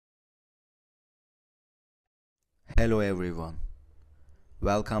Hello everyone,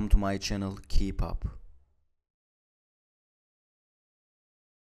 welcome to my channel. Keep up.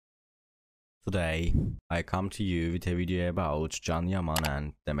 Today I come to you with a video about Can Yaman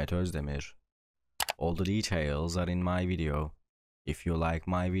and Demet Özdemir. All the details are in my video. If you like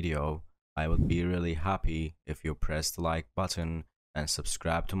my video, I would be really happy if you press the like button and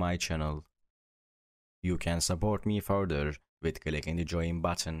subscribe to my channel. You can support me further with clicking the join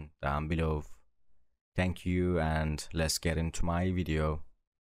button down below. Thank you, and let's get into my video.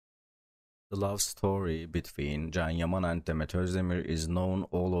 The love story between Can Yaman and Demet Özdemir is known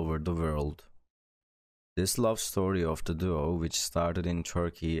all over the world. This love story of the duo, which started in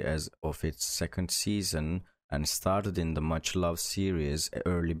Turkey as of its second season and started in the much-loved series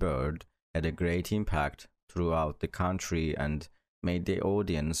Early Bird, had a great impact throughout the country and made the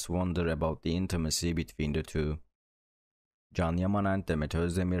audience wonder about the intimacy between the two. Can Yaman and Demet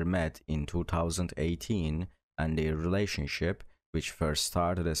Özdemir met in 2018, and their relationship, which first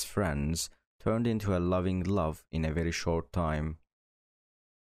started as friends, turned into a loving love in a very short time.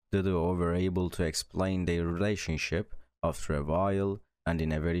 The duo were able to explain their relationship after a while, and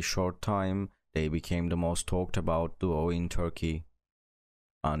in a very short time, they became the most talked about duo in Turkey.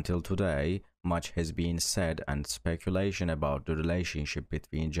 Until today, much has been said and speculation about the relationship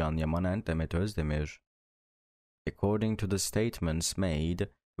between Can Yaman and Demet Özdemir. According to the statements made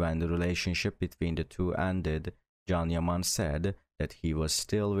when the relationship between the two ended, Can Yaman said that he was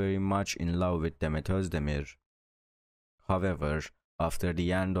still very much in love with Demet Özdemir. However, after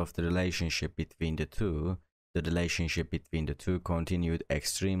the end of the relationship between the two continued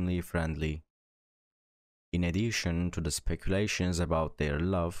extremely friendly. In addition to the speculations about their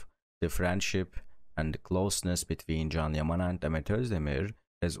love, the friendship and the closeness between Can Yaman and Demet Özdemir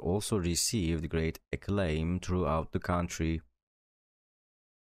has also received great acclaim throughout the country.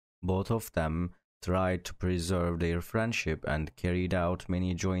 Both of them tried to preserve their friendship and carried out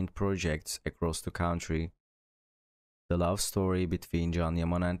many joint projects across the country. The love story between Can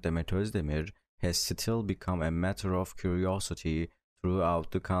Yaman and Demet Özdemir has still become a matter of curiosity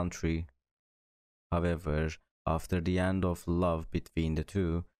throughout the country. However, after the end of love between the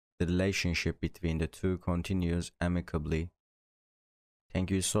two, the relationship between the two continues amicably. Thank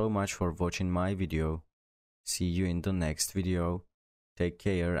you so much for watching my video. See you in the next video. Take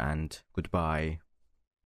care and goodbye.